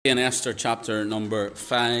In Esther chapter number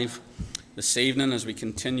 5 this evening as we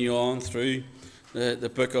continue on through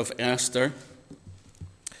the book of Esther.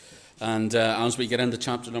 And as we get into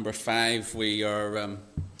chapter number 5, we are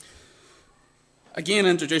again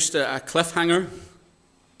introduced to a cliffhanger.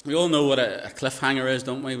 We all know what a cliffhanger is,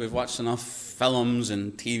 don't we? We've watched enough films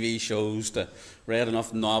and TV shows, read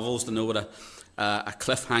enough novels to know what a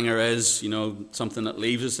cliffhanger is. You know, something that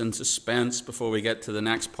leaves us in suspense before we get to the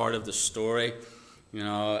next part of the story. You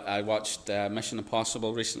know, I watched Mission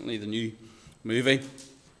Impossible recently, the new movie,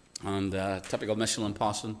 and typical Mission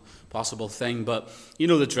Impossible thing. But you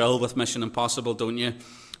know the drill with Mission Impossible, don't you?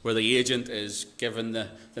 Where the agent is given the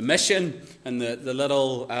mission, and the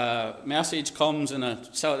little message comes, and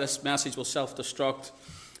this message will self-destruct.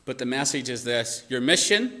 But the message is this: your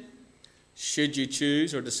mission, should you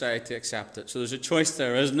choose or decide to accept it. So there's a choice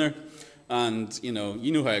there, isn't there? And, you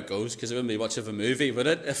know how it goes, because it wouldn't be much of a movie, would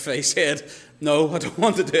it, if they said, no, I don't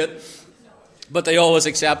want to do it. But they always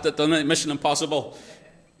accept it, don't they? Mission Impossible.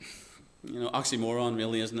 You know, oxymoron,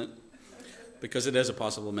 really, isn't it? Because it is a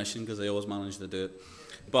possible mission, because they always manage to do it.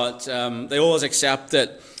 But they always accept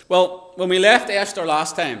it. Well, when we left Esther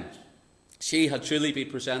last time, she had truly been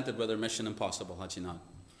presented with her Mission Impossible, had she not?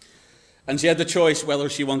 And she had the choice whether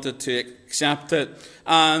she wanted to accept it.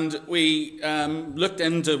 And we looked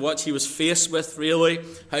into what she was faced with, really,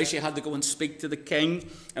 how she had to go and speak to the king,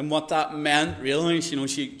 and what that meant, really. You know,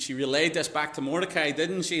 she relayed this back to Mordecai,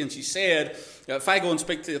 didn't she? And she said, if I go and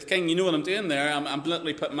speak to the king, you know what I'm doing there? I'm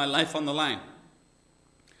literally putting my life on the line.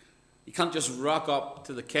 You can't just rock up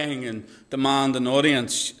to the king and demand an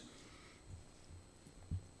audience.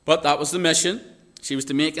 But that was the mission. She was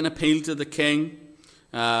to make an appeal to the king.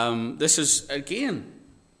 This is, again,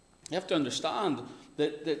 you have to understand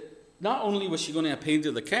that not only was she going to appeal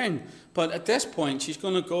to the king, but at this point she's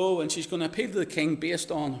going to go and she's going to appeal to the king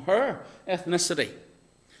based on her ethnicity.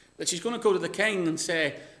 That she's going to go to the king and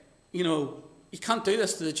say, you know, you can't do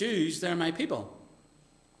this to the Jews, they're my people.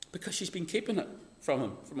 Because she's been keeping it from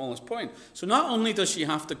him from all this point. So not only does she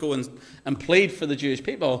have to go and plead for the Jewish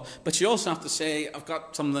people, but she also has to say, I've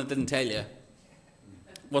got something I didn't tell you.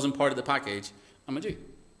 Wasn't part of the package. I'm a Jew.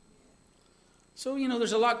 So, you know,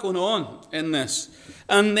 there's a lot going on in this.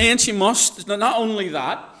 And then she must, not only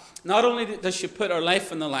does she put her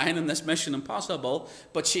life on the line in this Mission Impossible,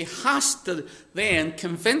 but she has to then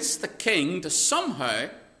convince the king to somehow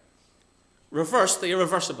reverse the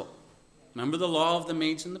irreversible. Remember the law of the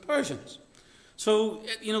Medes and the Persians. So,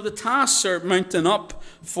 you know, the tasks are mounting up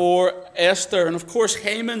for Esther. And, of course,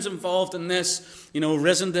 Haman's involved in this, you know,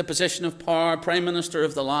 risen to a position of power, prime minister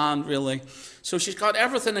of the land, really. So she's got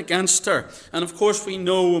everything against her. And, of course, we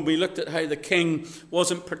know when we looked at how the king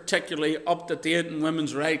wasn't particularly up to date in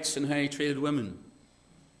women's rights and how he treated women.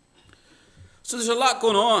 So there's a lot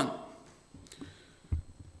going on.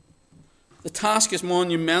 The task is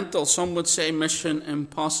monumental. Some would say mission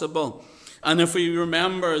impossible. And if we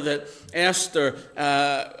remember that Esther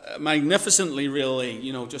magnificently, really,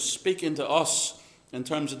 you know, just speaking to us in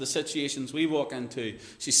terms of the situations we walk into,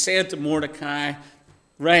 she said to Mordecai,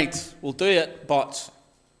 right, we'll do it, but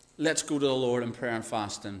let's go to the Lord in prayer and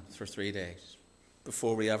fasting for 3 days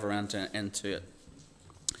before we ever enter into it.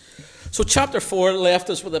 So chapter 4 left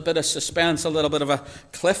us with a bit of suspense, a little bit of a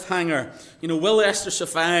cliffhanger. You know, will Esther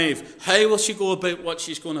survive? How will she go about what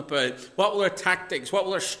she's going about? What will her tactics, what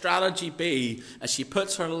will her strategy be as she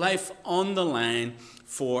puts her life on the line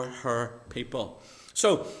for her people?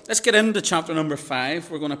 So let's get into chapter number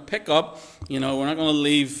 5. We're going to pick up, you know, we're not going to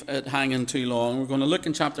leave it hanging too long. We're going to look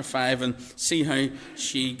in chapter 5 and see how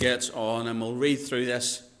she gets on, and we'll read through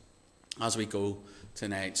this as we go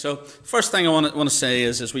tonight. So first thing I want to say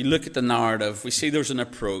is, as we look at the narrative, we see there's an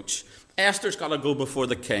approach. Esther's got to go before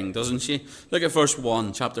the king, doesn't she? Look at verse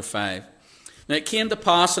 1, chapter 5. Now it came to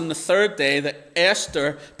pass on the 3rd day that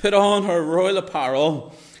Esther put on her royal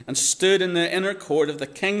apparel and stood in the inner court of the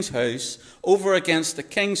king's house over against the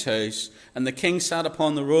king's house, and the king sat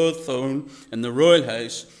upon the royal throne in the royal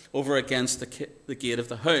house over against the gate of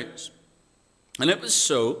the house. And it was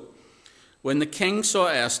so, when the king saw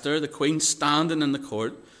Esther, the queen, standing in the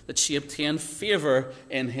court, that she obtained favour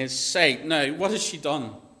in his sight. Now, what has she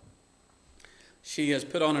done? She has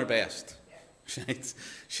put on her best. Right?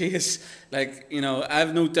 She is, like, you know, I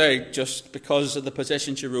have no doubt, just because of the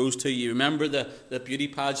position she rose to. You remember the beauty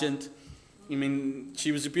pageant? I mean,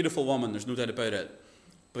 she was a beautiful woman, there's no doubt about it.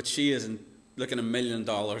 But she isn't looking $1 million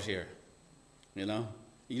here. You know?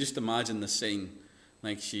 You just imagine the scene.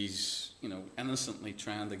 Like she's, you know, innocently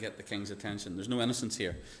trying to get the king's attention. There's no innocence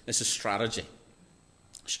here. This is strategy.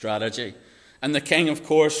 Strategy. And the king, of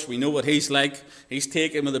course, we know what he's like. He's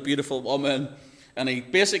taken with a beautiful woman. And he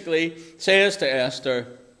basically says to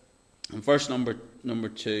Esther, In verse number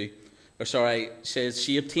 2, says,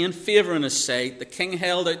 she obtained favour in his sight. The king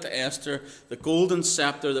held out to Esther the golden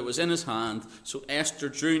scepter that was in his hand. So Esther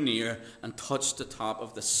drew near and touched the top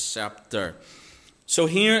of the scepter. So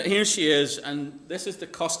here she is, and this is the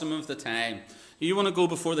custom of the time. You want to go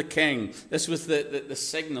before the king. This was the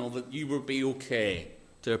signal that you would be okay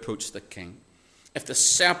to approach the king. If the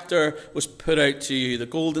scepter was put out to you, the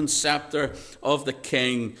golden scepter of the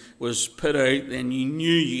king was put out, then you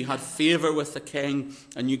knew you had favour with the king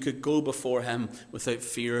and you could go before him without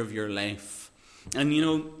fear of your life. And you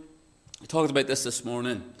know, we talked about this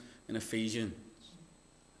morning in Ephesians.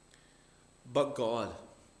 But God.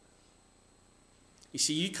 You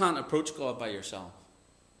see, you can't approach God by yourself.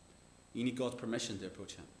 You need God's permission to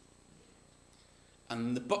approach him.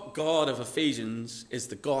 And the but God of Ephesians is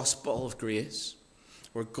the gospel of grace,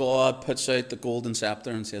 where God puts out the golden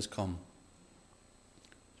scepter and says, come.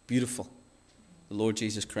 Beautiful. The Lord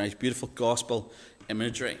Jesus Christ. Beautiful gospel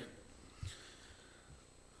imagery.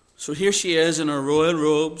 So here she is in her royal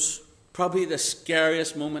robes. Probably the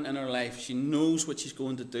scariest moment in her life. She knows what she's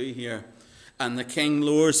going to do here. And the king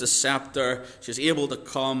lowers the scepter. She's able to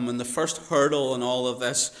come. And the first hurdle in all of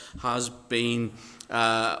this has been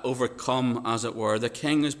overcome, as it were. The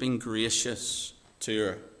king has been gracious to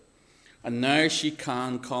her. And now she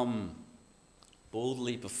can come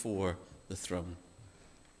boldly before the throne.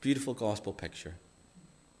 Beautiful gospel picture.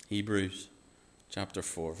 Hebrews chapter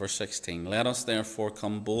 4, verse 16. Let us therefore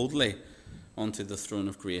come boldly unto the throne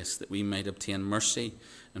of grace, that we might obtain mercy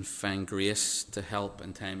and find grace to help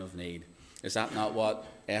in time of need. Is that not what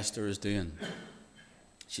Esther is doing?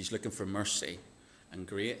 She's looking for mercy and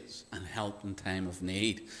grace and help in time of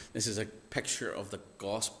need. This is a picture of the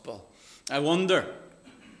gospel. I wonder,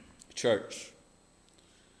 church,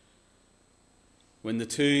 when the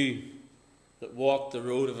two that walked the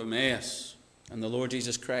road of Emmaus and the Lord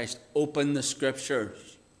Jesus Christ opened the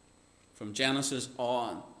scriptures from Genesis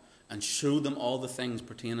on and showed them all the things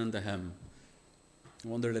pertaining to him, I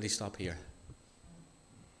wonder, did he stop here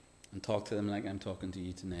and talk to them like I'm talking to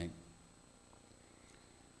you tonight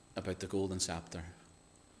about the golden scepter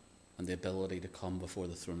and the ability to come before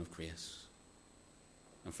the throne of grace?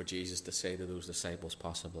 And for Jesus to say to those disciples,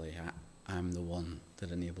 possibly, I'm the one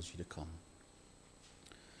that enables you to come.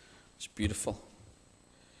 It's beautiful.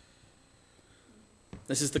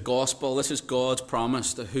 This is the gospel. This is God's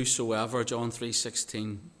promise to whosoever, John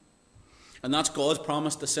 3:16. And that's God's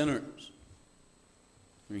promise to sinners.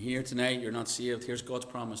 You're here tonight, you're not saved. Here's God's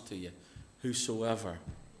promise to you. Whosoever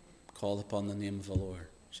call upon the name of the Lord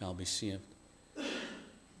shall be saved.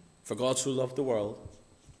 For God so loved the world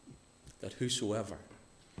that whosoever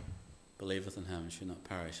believeth in him should not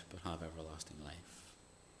perish but have everlasting life.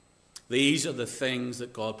 These are the things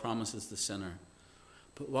that God promises the sinner.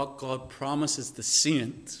 But what God promises the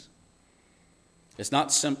saint is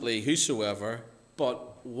not simply whosoever,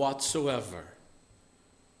 but whatsoever.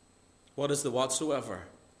 What is the whatsoever?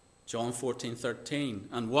 John 14:13.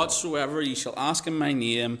 And whatsoever ye shall ask in my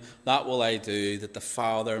name, that will I do, that the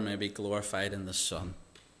Father may be glorified in the Son.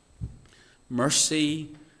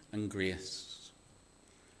 Mercy and grace.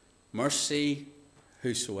 Mercy,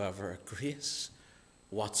 whosoever. Grace,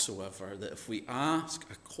 whatsoever. That if we ask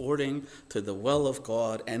according to the will of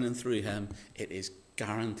God in and through him, it is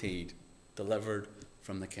guaranteed, delivered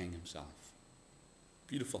from the King himself.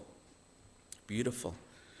 Beautiful. Beautiful.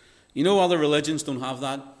 You know, other religions don't have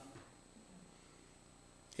that.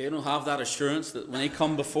 They don't have that assurance that when they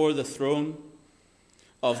come before the throne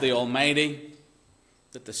of the Almighty,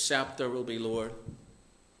 that the scepter will be lowered.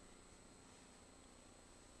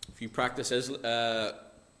 If you practice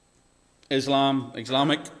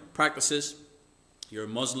Islamic practices, you're a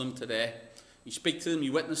Muslim today, you speak to them,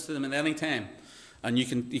 you witness to them at any time, and you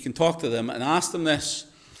can talk to them and ask them this: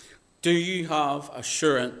 do you have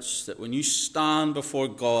assurance that when you stand before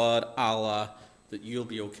God, Allah, that you'll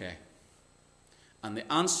be okay? And the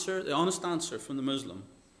honest answer from the Muslim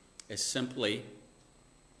is simply,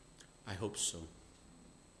 I hope so.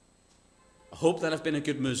 I hope that I've been a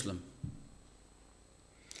good Muslim.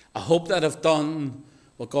 I hope that I've done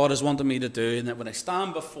what God has wanted me to do, and that when I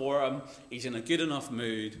stand before him, he's in a good enough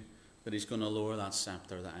mood that he's going to lower that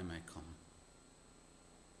scepter that I might come.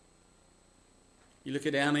 You look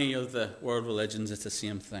at any of the world religions, it's the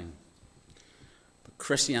same thing. But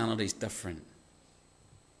Christianity is different.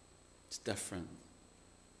 It's different.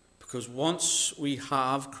 Because once we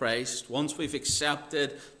have Christ, once we've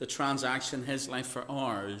accepted the transaction, his life for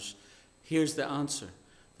ours, here's the answer.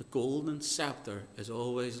 The golden scepter is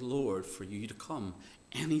always lowered for you to come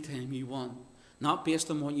anytime you want. Not based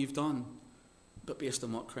on what you've done, but based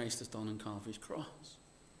on what Christ has done on Calvary's cross.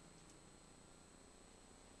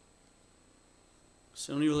 It's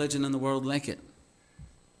the only religion in the world like it.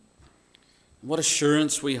 What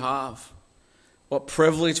assurance we have, what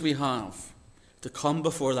privilege we have to come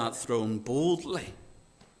before that throne boldly.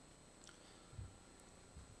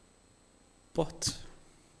 But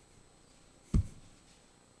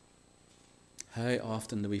how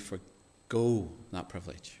often do we forgo that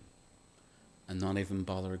privilege and not even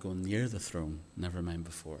bother going near the throne, never mind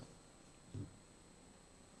before it?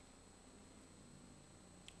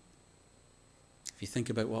 If you think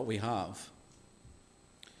about what we have,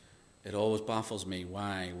 it always baffles me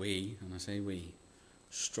why we, and I say we,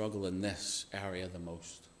 struggle in this area the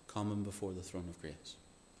most, coming before the throne of grace.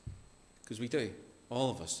 Because we do,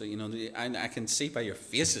 all of us. So, I can see by your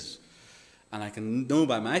faces, and I can know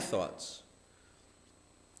by my thoughts,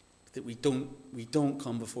 that we don't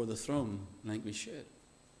come before the throne like we should.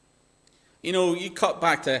 You cut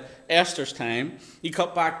back to Esther's time. You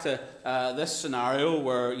cut back to this scenario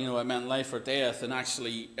where it meant life or death, and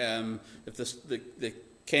actually, if the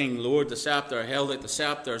king lowered the scepter, held out the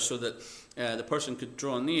scepter so that the person could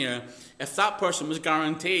draw near, if that person was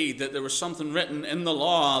guaranteed that there was something written in the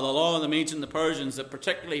law of the Medes and the Persians, that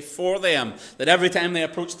particularly for them, that every time they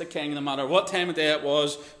approached the king, no matter what time of day it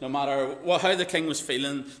was, no matter how the king was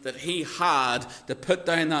feeling, that he had to put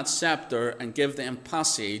down that scepter and give them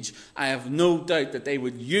passage, I have no doubt that they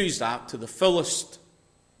would use that to the fullest.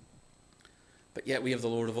 But yet we have the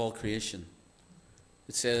Lord of all creation.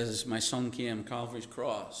 It says, my son came, Calvary's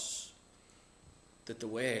cross, that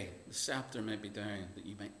the scepter may be down, that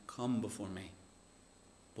you might come before me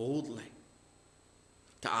boldly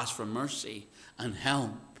to ask for mercy and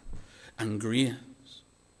help and grace.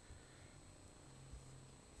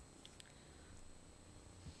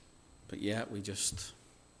 But yet we just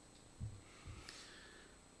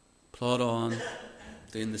plod on,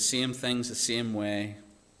 doing the same things the same way,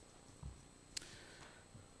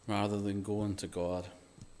 rather than going to God.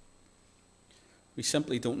 We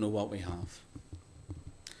simply don't know what we have.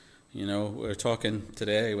 We were talking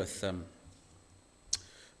today with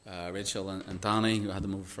Rachel and Danny, who had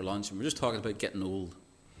them over for lunch, and we were just talking about getting old.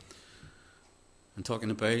 And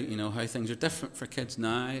talking about, how things are different for kids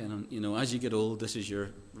now. And, as you get old, this is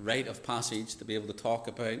your rite of passage to be able to talk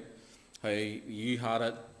about how you had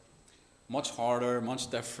it much harder, much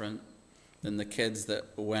different than the kids that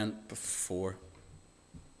went before.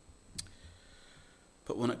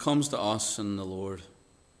 But when it comes to us and the Lord,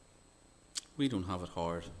 we don't have it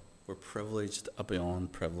hard. We're privileged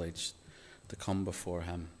beyond privileged to come before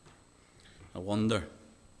Him. I wonder,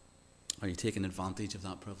 are you taking advantage of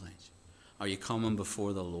that privilege? Are you coming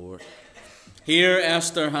before the Lord? Here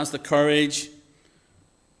Esther has the courage.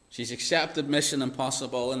 She's accepted mission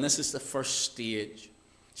impossible, and this is the first stage.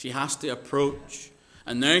 She has to approach.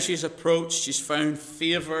 And now she's approached, she's found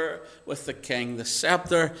favour with the king. The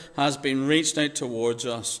scepter has been reached out towards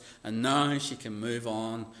us, and now she can move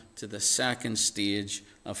on to the second stage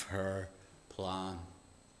of her plan.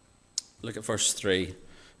 Look at verse 3,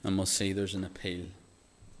 and we'll see there's an appeal.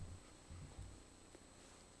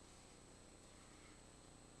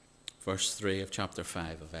 Verse 3 of chapter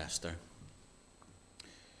 5 of Esther.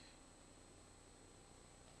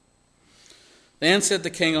 Then said the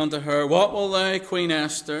king unto her, What will thou, Queen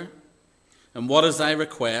Esther, and what is thy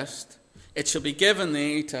request? It shall be given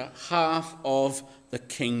thee to half of the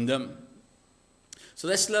kingdom. So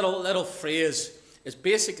this little phrase is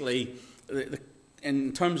basically,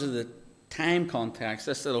 in terms of the time context,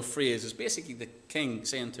 this little phrase is basically the king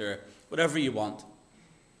saying to her, whatever you want,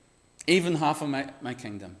 even half of my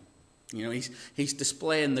kingdom. He's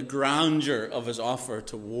displaying the grandeur of his offer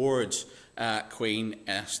towards Queen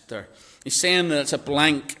Esther. He's saying that it's a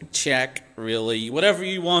blank check, really. Whatever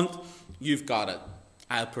you want, you've got it.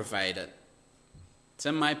 I'll provide it. It's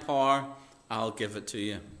in my power. I'll give it to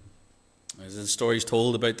you. There's a story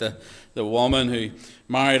told about the woman who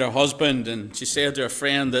married her husband, and she said to her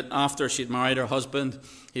friend that after she'd married her husband,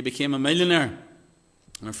 he became a millionaire.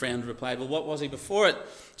 And her friend replied, well, what was he before it?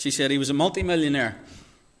 She said he was a multimillionaire.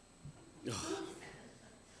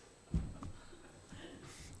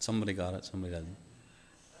 Somebody got it, somebody didn't.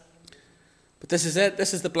 But this is it.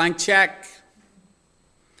 This is the blank check.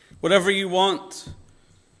 Whatever you want.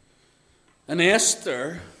 And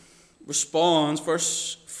Esther responds,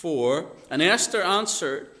 verse 4, and Esther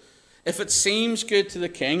answered, if it seems good to the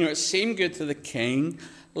king, or it seemed good to the king,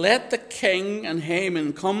 let the king and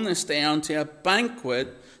Haman come this day unto a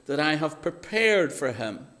banquet that I have prepared for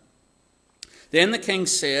him. Then the king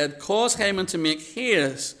said, cause Haman to make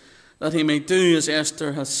haste, that he may do as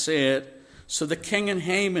Esther hath said. So the king and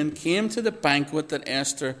Haman came to the banquet that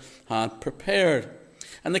Esther had prepared.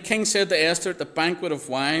 And the king said to Esther at the banquet of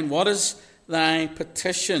wine, what is thy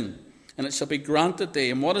petition? and it shall be granted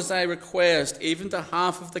thee. And what is thy request? Even to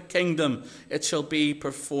half of the kingdom it shall be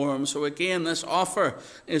performed. So again, this offer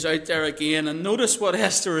is out there again. And notice what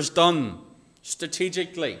Esther has done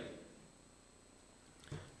strategically.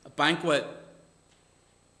 A banquet.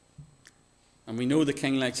 And we know the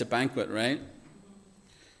king likes a banquet, right?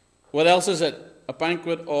 What else is it? A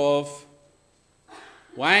banquet of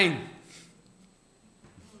wine.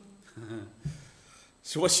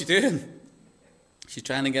 So what's she doing? She's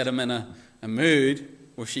trying to get him in a mood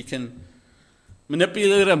where she can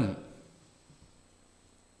manipulate him.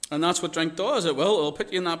 And that's what drink does. It'll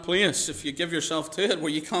put you in that place if you give yourself to it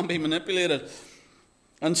where you can't be manipulated.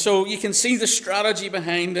 And so you can see the strategy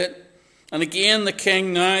behind it. And again, the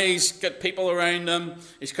king now, he's got people around him.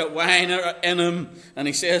 He's got wine in him. And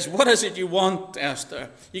he says, what is it you want, Esther?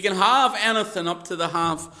 You can have anything up to the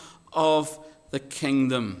half of the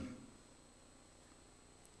kingdom.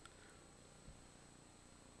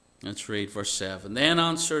 Let's read verse 7. Then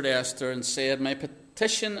answered Esther and said, my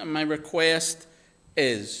petition and my request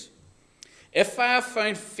is, if I have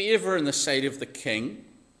found favour in the sight of the king,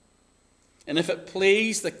 and if it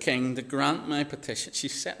please the king to grant my petition,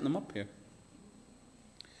 she's setting them up here.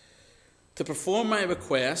 To perform my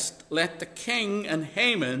request, let the king and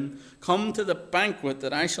Haman come to the banquet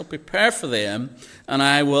that I shall prepare for them, and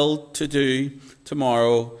I will to do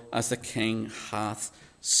tomorrow as the king hath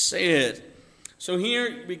said. So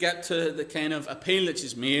here we get to the kind of appeal that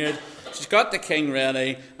she's made. She's got the king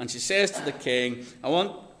ready, and she says to the king, I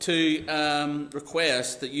want to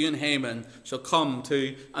request that you and Haman shall come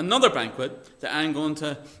to another banquet that I'm going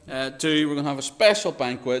to do. We're going to have a special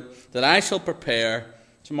banquet that I shall prepare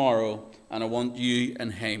tomorrow, and I want you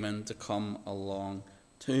and Haman to come along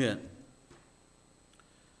to it.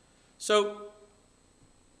 So,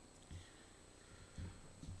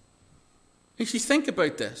 if you think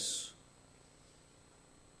about this,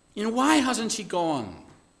 why hasn't she gone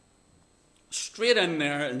straight in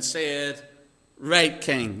there and said, right,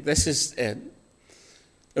 king, this is it.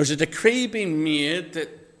 There's a decree being made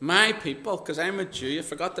that my people, because I'm a Jew, I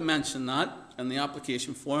forgot to mention that in the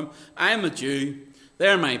application form, I'm a Jew,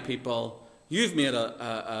 they're my people, you've made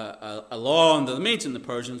a law under the Medes and the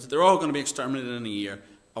Persians that they're all going to be exterminated in a year.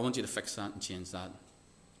 I want you to fix that and change that,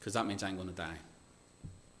 because that means I'm going to die.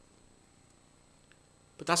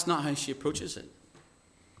 But that's not how she approaches it.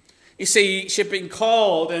 You see, she'd been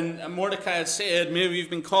called, and Mordecai had said, maybe you've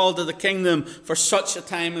been called to the kingdom for such a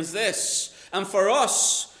time as this. And for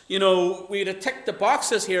us, we'd have ticked the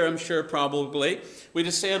boxes here, I'm sure, probably. We'd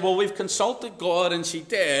have said, well, we've consulted God, and she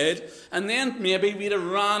did. And then maybe we'd have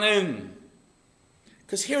ran in.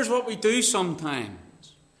 Because here's what we do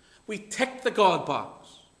sometimes. We tick the God box.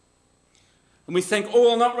 And we think,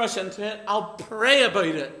 I'll not rush into it. I'll pray about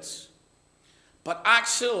it. But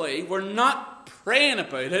actually, we're not praying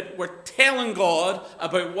about it. We're telling God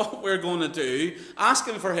about what we're going to do,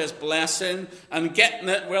 asking for his blessing, and getting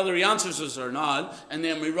it whether he answers us or not, and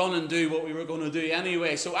then we run and do what we were going to do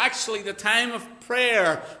anyway. So actually, the time of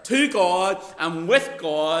prayer to God and with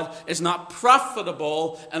God is not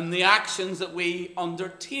profitable in the actions that we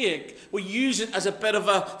undertake. We use it as a bit of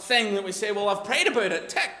a thing that we say, well, I've prayed about it,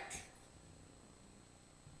 tick.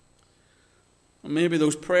 Well, maybe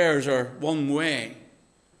those prayers are one-way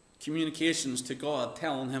communications to God,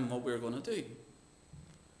 telling him what we're going to do.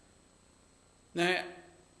 Now,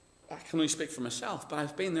 I can only speak for myself, but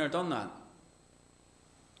I've been there, done that.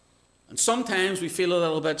 And sometimes we feel a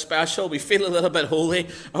little bit special, we feel a little bit holy,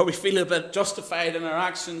 or we feel a bit justified in our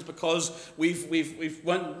actions because we've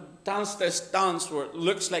danced this dance where it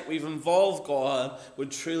looks like we've involved God, when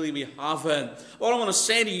truly we haven't. What I want to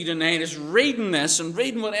say to you tonight is reading this and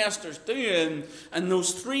reading what Esther's doing, and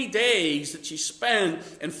those 3 days that she spent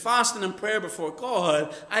in fasting and prayer before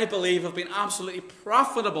God, I believe have been absolutely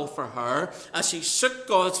profitable for her as she sought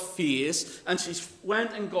God's face and she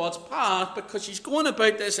went in God's path, because she's going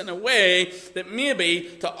about this in a way that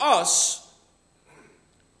maybe to us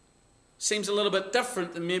seems a little bit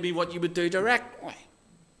different than maybe what you would do directly.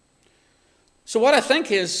 So what I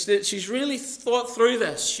think is that she's really thought through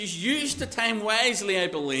this. She's used the time wisely, I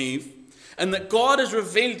believe, and that God has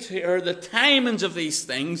revealed to her the timings of these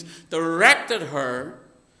things, directed her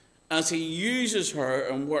as he uses her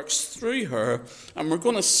and works through her. And we're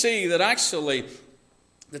going to see that actually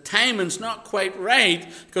the timing's not quite right,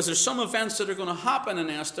 because there's some events that are going to happen in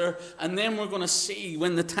Esther, and then we're going to see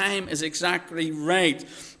when the time is exactly right.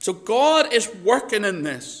 So God is working in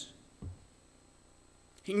this.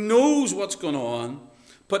 He knows what's going on,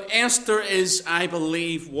 but Esther is, I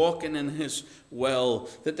believe, walking in his will.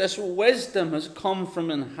 That this wisdom has come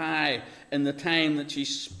from on high in the time that she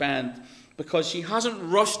spent, because she hasn't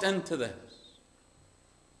rushed into this.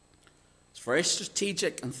 very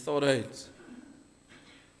strategic and thought out.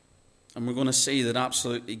 And we're going to see that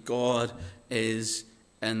absolutely God is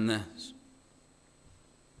in this.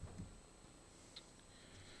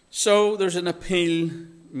 So there's an appeal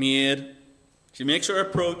made. She makes her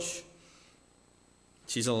approach.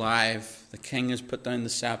 She's alive. The king has put down the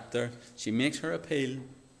scepter. She makes her appeal.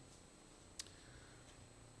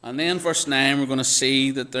 And then verse 9, we're going to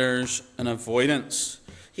see that there's an avoidance.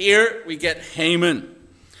 Here we get Haman.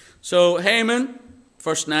 So Haman,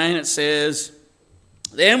 verse 9, it says,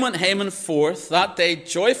 Then went Haman forth that day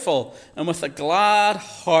joyful and with a glad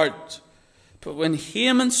heart. But when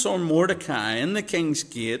Haman saw Mordecai in the king's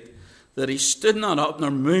gate, that he stood not up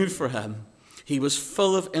nor moved for him, he was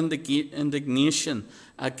full of indignation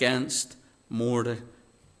against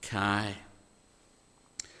Mordecai.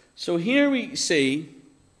 So here we see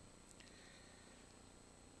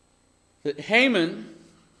that Haman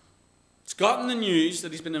has gotten the news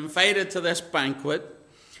that he's been invited to this banquet,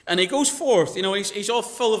 and he goes forth. You know, he's all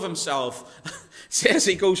full of himself. It says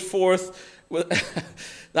he goes forth with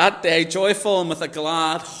that day joyful and with a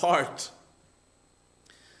glad heart.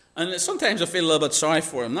 And sometimes I feel a little bit sorry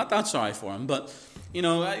for him. Not that sorry for him, but, you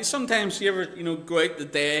know, sometimes you ever, go out the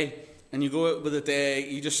day, and you go out with the day,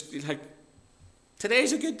 you're like,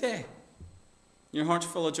 today's a good day. Your heart's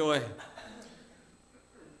full of joy.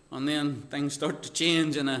 And then things start to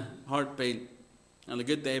change in a heartbeat, and a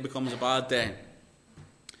good day becomes a bad day.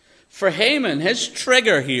 For Haman, his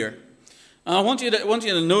trigger here, and I want you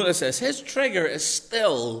to notice this, his trigger is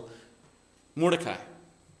still Mordecai.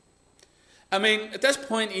 I mean, at this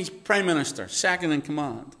point, he's prime minister, second in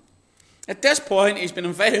command. At this point, he's been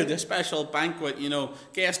invited to a special banquet,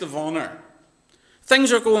 guest of honor.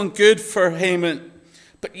 Things are going good for Haman.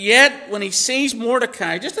 But yet, when he sees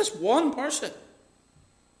Mordecai, just this one person,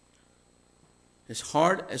 his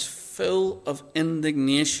heart is full of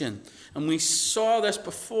indignation. And we saw this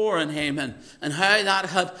before in Haman, and how that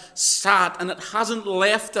had sat, and it hasn't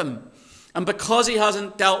left him. And because he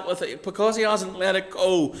hasn't dealt with it, because he hasn't let it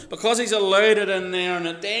go, because he's allowed it in there, and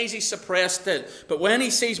at days he suppressed it, but when he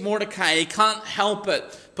sees Mordecai, he can't help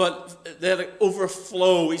it, but let it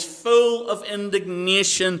overflow. He's full of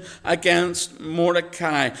indignation against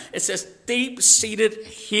Mordecai. It's this deep-seated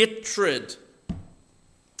hatred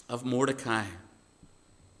of Mordecai.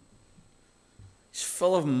 He's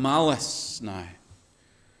full of malice now.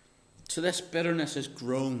 So this bitterness has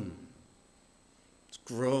grown. It's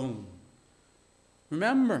grown.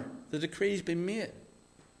 Remember, the decree's been made.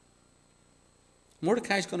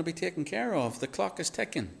 Mordecai's going to be taken care of. The clock is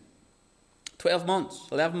ticking. 12 months,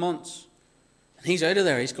 11 months. And he's out of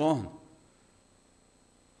there, he's gone.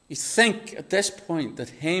 You think at this point that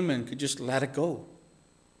Haman could just let it go.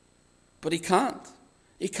 But he can't.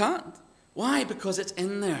 He can't. Why? Because it's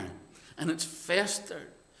in there. And it's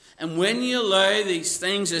festered. And when you allow these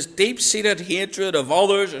things, this deep-seated hatred of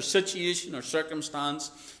others or situation or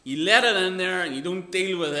circumstance, you let it in there and you don't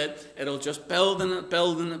deal with it, it'll just build and it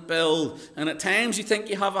build and it build. And at times you think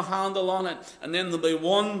you have a handle on it, and then there'll be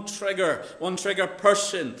one trigger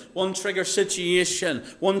person, one trigger situation,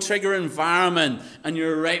 one trigger environment, and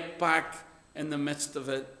you're right back in the midst of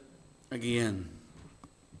it again.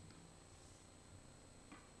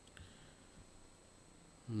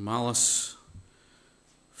 Malice,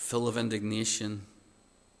 full of indignation.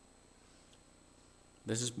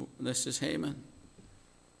 This is Haman.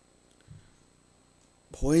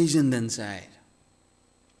 Poisoned inside.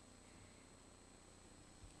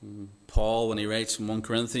 Paul, when he writes in 1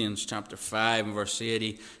 Corinthians chapter 5 and verse 8,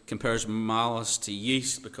 he compares malice to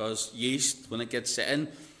yeast, because yeast, when it gets in,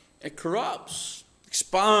 it corrupts,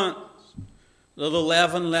 expands. Little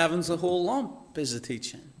leaven leavens the whole lump, is the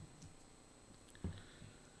teaching.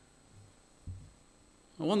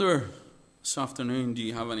 I wonder, this afternoon, do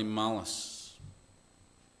you have any malice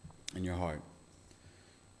in your heart?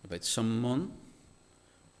 About someone?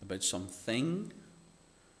 About something?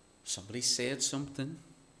 Somebody said something?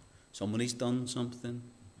 Somebody's done something?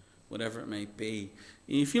 Whatever it might be.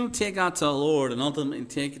 If you don't take that to the Lord and ultimately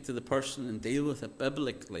take it to the person and deal with it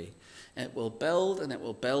biblically, it will build and it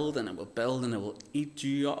will build and it will build and it will eat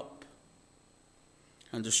you up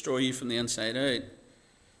and destroy you from the inside out.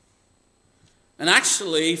 And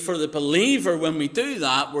actually, for the believer, when we do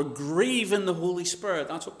that, we're grieving the Holy Spirit.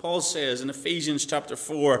 That's what Paul says in Ephesians chapter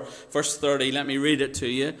 4, verse 30. Let me read it to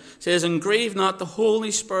you. It says, "And grieve not the Holy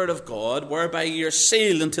Spirit of God, whereby ye are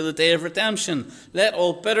sealed until the day of redemption. Let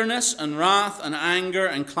all bitterness and wrath and anger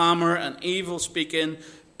and clamour and evil speaking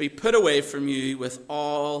be put away from you with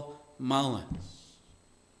all malice."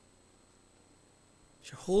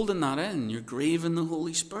 If you're holding that in, you're grieving the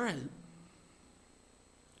Holy Spirit.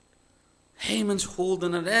 Haman's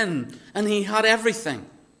holding it in, and he had everything.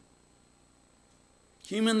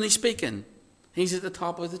 Humanly speaking, he's at the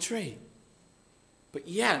top of the tree. But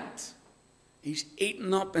yet, he's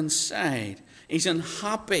eaten up inside. He's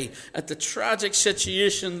unhappy at the tragic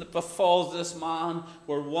situation that befalls this man,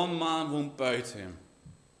 where one man won't bow to him.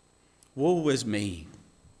 Woe is me.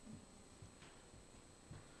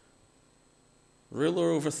 Ruler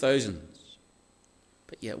over thousands,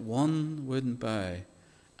 but yet one wouldn't bow,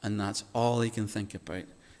 and that's all he can think about.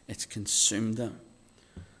 It's consumed him.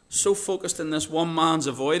 So focused in this one man's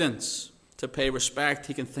avoidance to pay respect,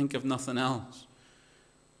 he can think of nothing else.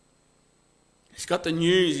 He's got the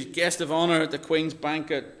news, he's guest of honour at the Queen's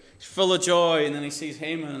banquet. He's full of joy, and then he sees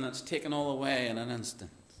Haman, and it's taken all away in an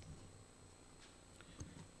instant.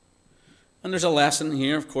 And there's a lesson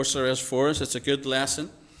here, of course there is for us. It's a good lesson.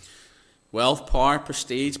 Wealth, power,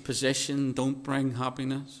 prestige, position don't bring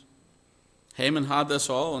happiness. Haman had this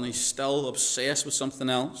all, and he's still obsessed with something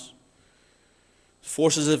else.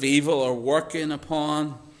 Forces of evil are working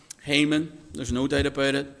upon Haman. There's no doubt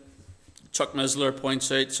about it. Chuck Missler points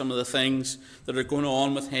out some of the things that are going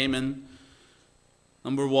on with Haman.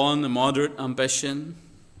 Number 1, immoderate ambition.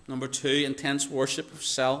 Number 2, intense worship of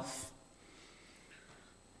self.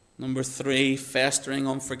 Number 3, festering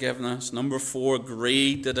unforgiveness. Number 4,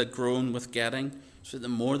 greed that had grown with getting. So the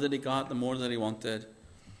more that he got, the more that he wanted.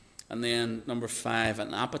 And then number 5,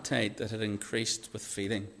 an appetite that had increased with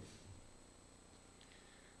feeding.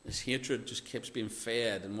 This hatred just keeps being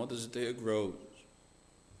fed, and what does it do? It grows.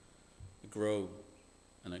 It grows,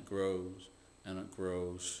 and it grows, and it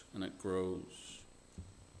grows, and it grows.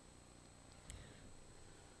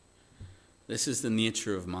 This is the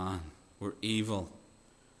nature of man. We're evil,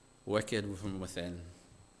 wicked from within.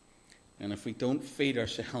 And if we don't feed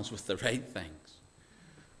ourselves with the right things,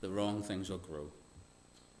 the wrong things will grow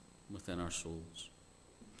within our souls.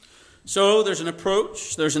 So there's an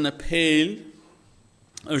approach, there's an appeal,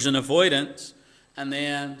 there's an avoidance, and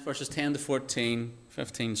then verses 10 to 15,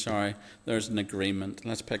 there's an agreement.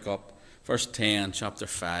 Let's pick up verse 10, chapter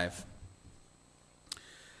 5. It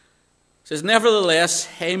says, Nevertheless,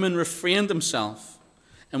 Haman refrained himself,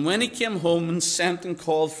 and when he came home and sent and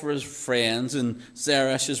called for his friends and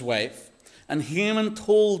Zeresh his wife, and Haman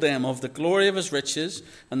told them of the glory of his riches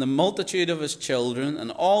and the multitude of his children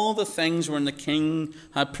and all the things wherein the king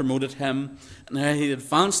had promoted him, and how he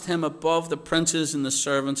advanced him above the princes and the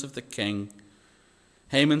servants of the king.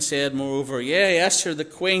 Haman said, moreover, Yea, Esther the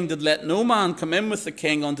queen did let no man come in with the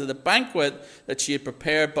king unto the banquet that she had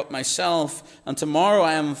prepared but myself, and tomorrow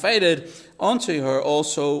I am invited unto her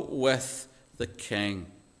also with the king.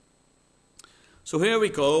 So here we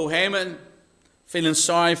go, Haman feeling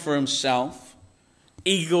sorry for himself,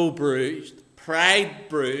 ego bruised, pride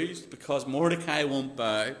bruised because Mordecai won't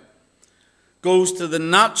bow, goes to the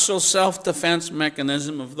natural self-defense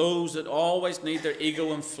mechanism of those that always need their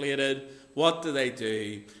ego inflated. What do?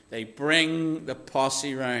 They bring the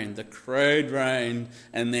posse round, the crowd round,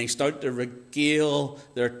 and they start to regale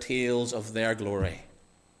their tales of their glory,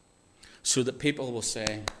 so that people will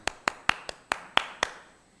say,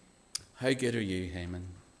 How good are you, Haman?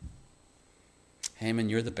 Haman,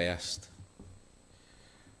 you're the best.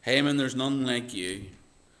 Haman, there's none like you.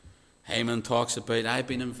 Haman talks about, I've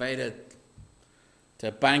been invited to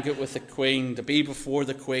a banquet with the queen, to be before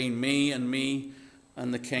the queen, me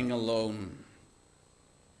and the king alone.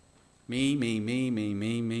 Me.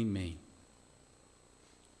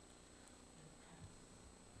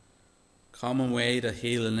 Common way to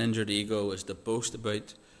heal an injured ego is to boast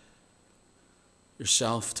about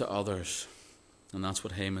yourself to others. And that's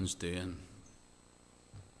what Haman's doing.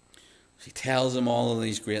 He tells them all of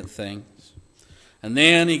these great things. And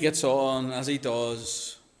then he gets on, as he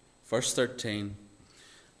does, verse 13.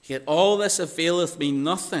 Yet all this availeth me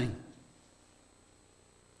nothing.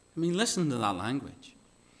 I mean, listen to that language.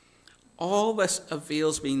 All this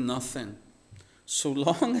avails me nothing, so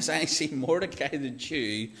long as I see Mordecai the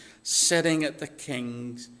Jew sitting at the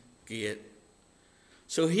king's gate.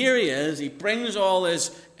 So here he is. He brings all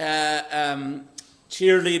his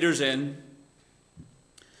cheerleaders in,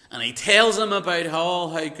 and he tells them about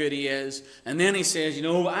how good he is. And then he says,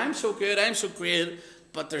 I'm so good, I'm so great,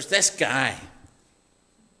 but there's this guy.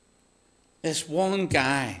 This one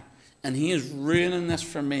guy. And he is ruining this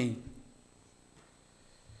for me.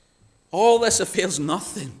 All this avails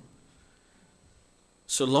nothing,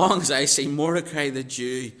 so long as I see Mordecai the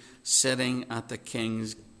Jew sitting at the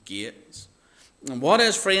king's gates. And what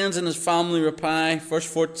his friends and his family reply, verse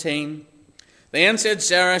 14. Then said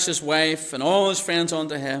Zeresh his wife and all his friends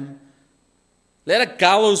unto him, Let a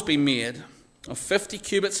gallows be made of 50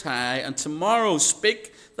 cubits high, and tomorrow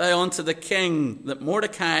speak thou unto the king, that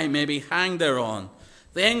Mordecai may be hanged thereon.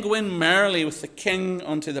 Then go in merrily with the king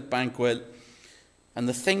unto the banquet. And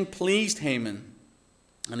the thing pleased Haman,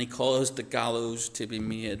 and he caused the gallows to be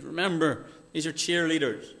made. Remember, these are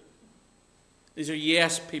cheerleaders. These are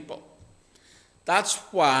yes people. That's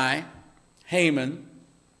why Haman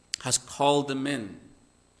has called them in.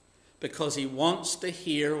 Because he wants to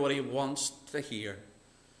hear what he wants to hear.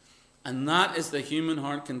 And that is the human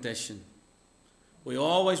heart condition. We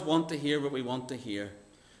always want to hear what we want to hear.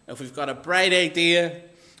 If we've got a bright idea,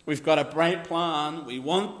 we've got a bright plan, we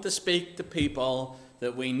want to speak to people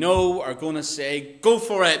that we know are going to say, go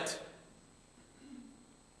for it.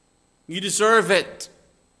 You deserve it.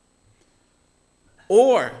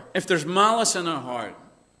 Or, if there's malice in our heart,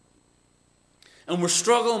 and we're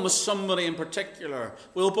struggling with somebody in particular,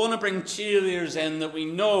 we'll want to bring cheerleaders in that we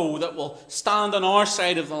know that will stand on our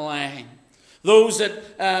side of the line. Those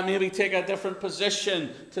that maybe take a different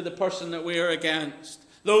position to the person that we are against.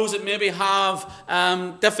 Those that maybe have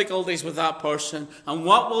difficulties with that person. And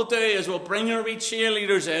what we'll do is we'll bring our wee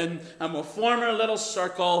cheerleaders in and we'll form our little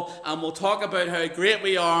circle and we'll talk about how great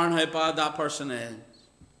we are and how bad that person is.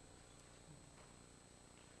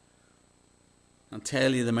 I'll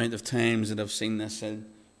tell you the amount of times that I've seen this in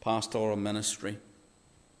pastoral ministry,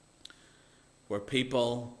 where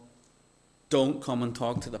people don't come and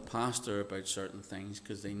talk to the pastor about certain things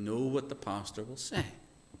because they know what the pastor will say.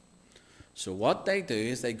 So what they do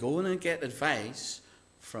is they go in and get advice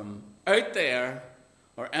from out there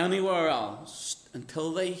or anywhere else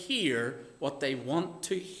until they hear what they want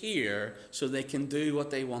to hear so they can do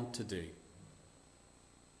what they want to do.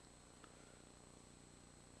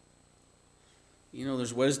 You know,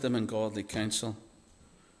 there's wisdom in godly counsel.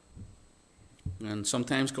 And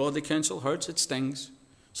sometimes godly counsel hurts, it stings.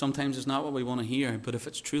 Sometimes it's not what we want to hear. But if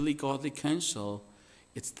it's truly godly counsel,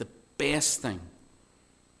 it's the best thing.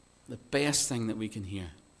 The best thing that we can hear.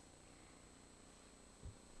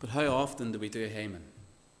 But how often do we do Haman?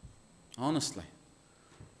 Honestly.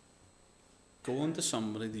 Going to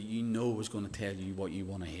somebody that you know is going to tell you what you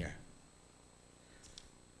want to hear.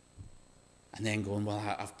 And then going, well,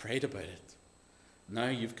 I've prayed about it. Now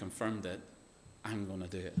you've confirmed it. I'm going to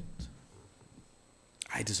do it.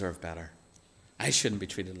 I deserve better. I shouldn't be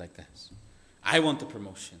treated like this. I want the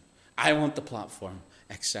promotion. I want the platform,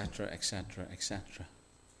 etc., etc., etc.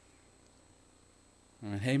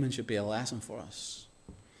 And Haman should be a lesson for us.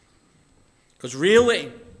 Because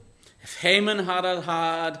really, if Haman had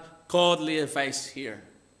had godly advice here,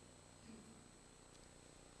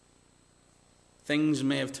 things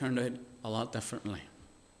may have turned out a lot differently.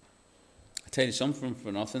 I tell you something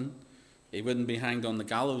for nothing, he wouldn't be hanged on the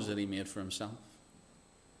gallows that he made for himself.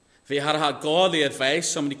 If he had had godly advice,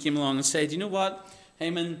 somebody came along and said, you know what,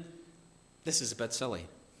 Haman, this is a bit silly.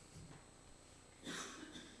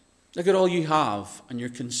 Look at all you have, and you're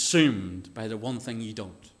consumed by the one thing you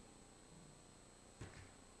don't.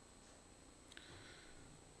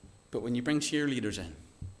 But when you bring cheerleaders in,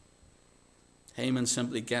 Haman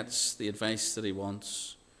simply gets the advice that he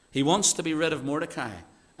wants. He wants to be rid of Mordecai,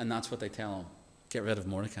 and that's what they tell him. Get rid of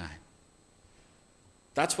Mordecai.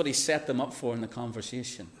 That's what he set them up for in the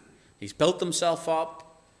conversation. He's built himself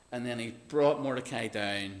up, and then he brought Mordecai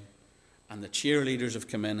down, and the cheerleaders have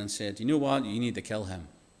come in and said, you know what, you need to kill him.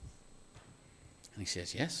 And he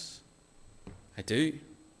says, yes, I do.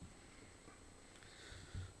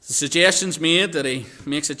 The suggestion's made that he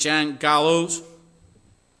makes a giant gallows,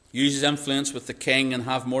 uses influence with the king, and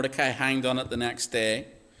have Mordecai hanged on it the next day.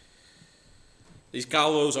 These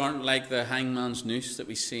gallows aren't like the hangman's noose that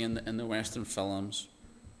we see in the Western films.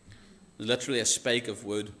 They're literally a spike of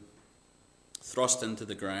wood thrust into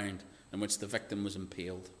the ground in which the victim was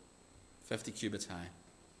impaled, 50 cubits high.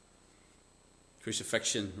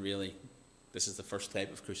 Crucifixion, really, this is the first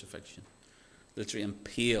type of crucifixion. Literally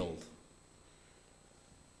impaled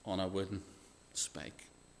on a wooden spike.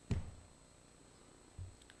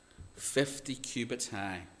 50 cubits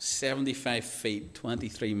high, 75 feet,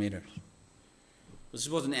 23 meters. This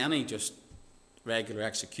wasn't any just regular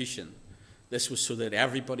execution. This was so that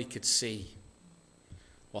everybody could see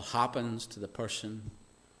what happens to the person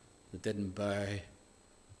that didn't bow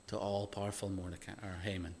to all-powerful Mordecai or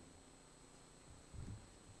Haman.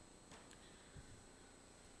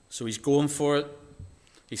 So he's going for it.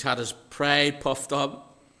 He's had his pride puffed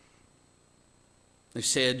up. They've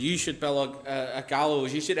said, you should build a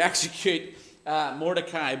gallows, you should execute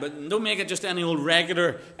Mordecai, but don't make it just any old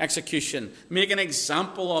regular execution. Make an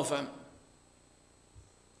example of him.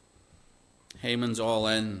 Haman's all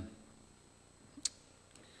in.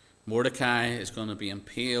 Mordecai is going to be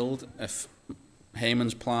impaled if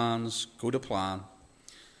Haman's plans go to plan.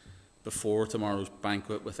 before tomorrow's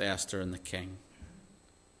banquet with Esther and the king.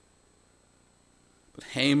 But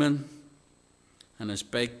Haman and his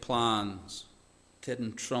big plans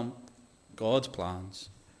didn't trump God's plans.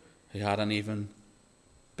 He had an even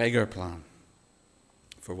bigger plan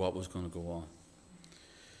for what was going to go on.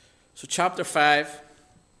 So chapter 5,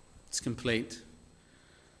 it's complete.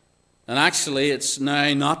 And actually, it's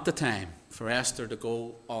now not the time for Esther to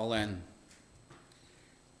go all in.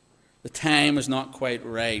 The time is not quite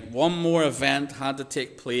right. One more event had to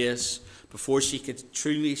take place before she could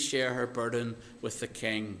truly share her burden with the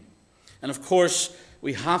king. And of course,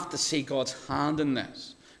 we have to see God's hand in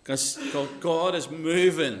this, because God is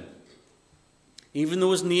moving. Even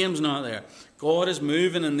though his name's not there, God is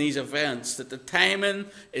moving in these events, that the timing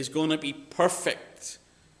is going to be perfect.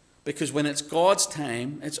 Because when it's God's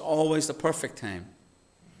time, it's always the perfect time.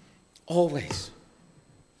 Always.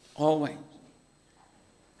 Always.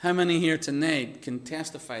 How many here tonight can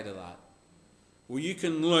testify to that? Where you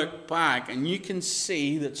can look back and you can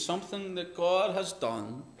see that something that God has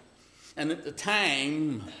done, and at the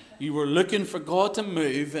time you were looking for God to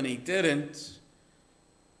move and he didn't.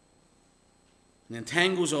 And then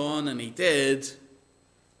time goes on and he did.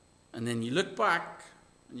 And then you look back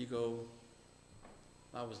and you go,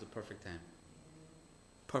 that was the perfect time.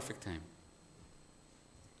 Perfect time.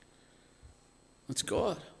 It's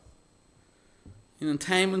God. And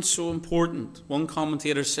timing's so important. One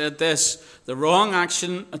commentator said this: the wrong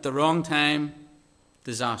action at the wrong time,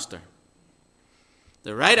 disaster.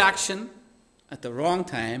 The right action at the wrong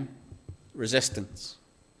time, resistance.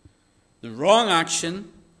 The wrong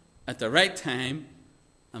action at the right time,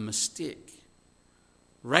 a mistake.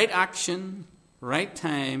 Right action, right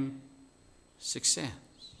time, success.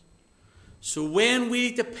 So when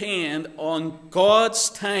we depend on God's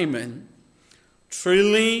timing,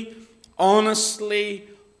 truly, honestly,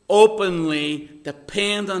 openly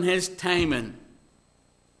depend on his timing,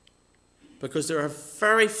 because there are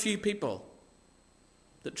very few people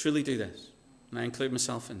that truly do this, and I include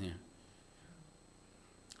myself in here.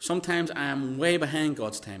 Sometimes I am way behind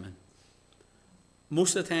God's timing.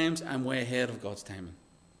 Most of the times I'm way ahead of God's timing.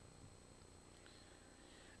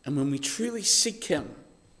 And when we truly seek him,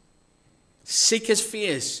 seek his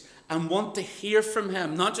face, and want to hear from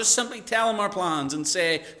him, not just simply tell him our plans and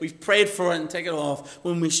say we've prayed for it and take it off.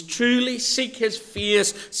 When we truly seek his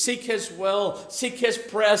face, seek his will, seek his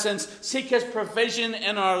presence, seek his provision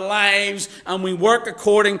in our lives, and we work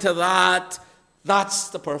according to that, that's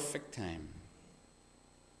the perfect time.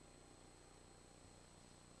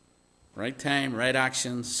 Right time, right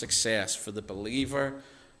action, success. For the believer,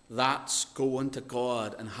 that's going to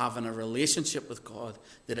God and having a relationship with God,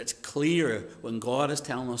 that it's clear when God is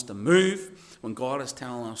telling us to move, when God is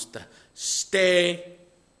telling us to stay.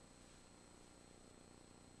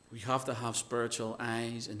 We have to have spiritual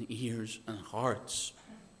eyes and ears and hearts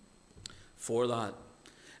for that.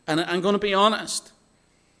 And I'm going to be honest,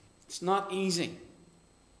 it's not easy,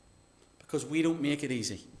 because we don't make it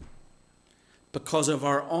easy. Because of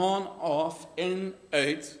our on, off, in,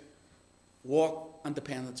 out walk and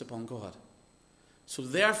dependence upon God. So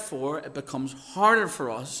therefore, it becomes harder for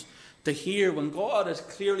us to hear when God is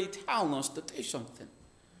clearly telling us to do something.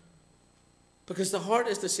 Because the heart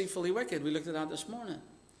is deceitfully wicked. We looked at that this morning.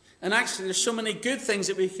 And actually, there's so many good things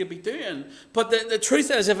that we could be doing. But the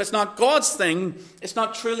truth is, if it's not God's thing, it's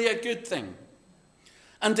not truly a good thing.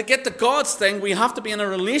 And to get to God's thing, we have to be in a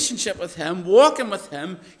relationship with him, walking with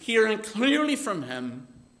him, hearing clearly from him,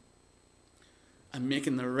 and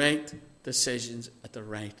making the right decisions at the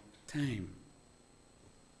right time.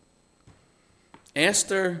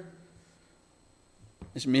 Esther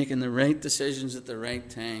is making the right decisions at the right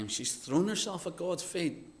time. She's thrown herself at God's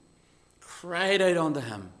feet, cried out unto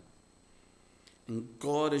him. And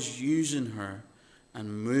God is using her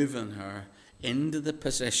and moving her into the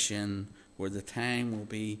position where the time will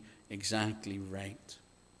be exactly right.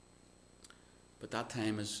 But that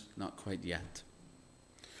time is not quite yet.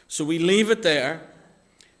 So we leave it there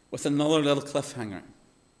with another little cliffhanger.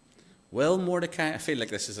 Will Mordecai, I feel like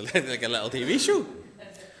this is like a little TV show.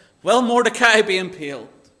 Will Mordecai be impaled?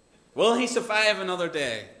 Will he survive another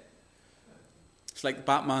day? It's like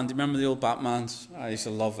Batman. Do you remember the old Batmans? I used to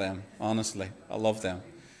love them, honestly. I love them.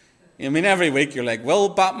 I mean, every week you're like, will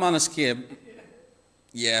Batman escape?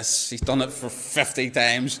 Yes, he's done it for 50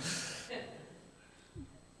 times.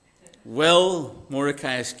 Will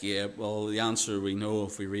Mordecai escape? Well, the answer we know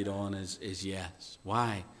if we read on is yes.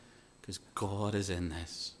 Why? Because God is in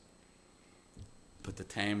this. But the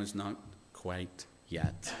time is not quite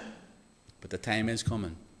yet. But the time is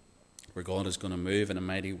coming where God is going to move in a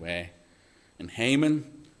mighty way. And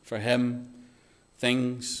Haman, for him,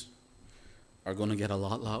 things are going to get a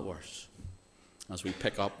lot worse as we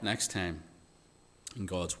pick up next time in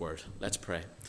God's Word. Let's pray.